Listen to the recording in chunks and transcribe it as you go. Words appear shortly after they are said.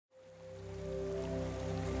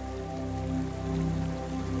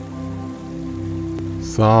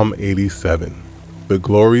Psalm 87. The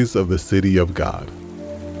Glories of the City of God.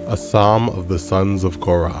 A psalm of the sons of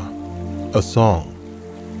Korah. A song.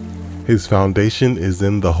 His foundation is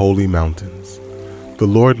in the holy mountains. The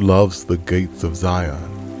Lord loves the gates of Zion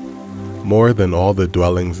more than all the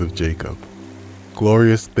dwellings of Jacob.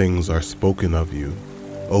 Glorious things are spoken of you,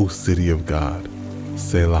 O city of God.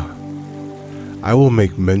 Selah. I will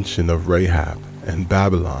make mention of Rahab and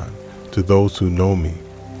Babylon to those who know me.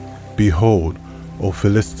 Behold, O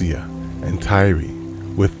Philistia and Tyre,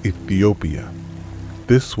 with Ethiopia.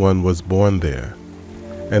 This one was born there.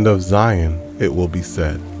 And of Zion it will be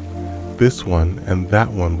said, this one and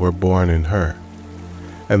that one were born in her.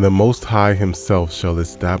 And the Most High himself shall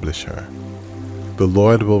establish her. The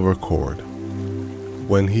Lord will record.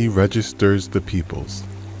 When he registers the peoples,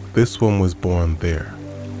 this one was born there.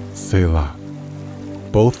 Selah.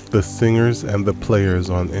 Both the singers and the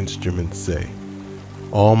players on instruments say,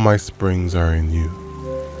 all my springs are in you.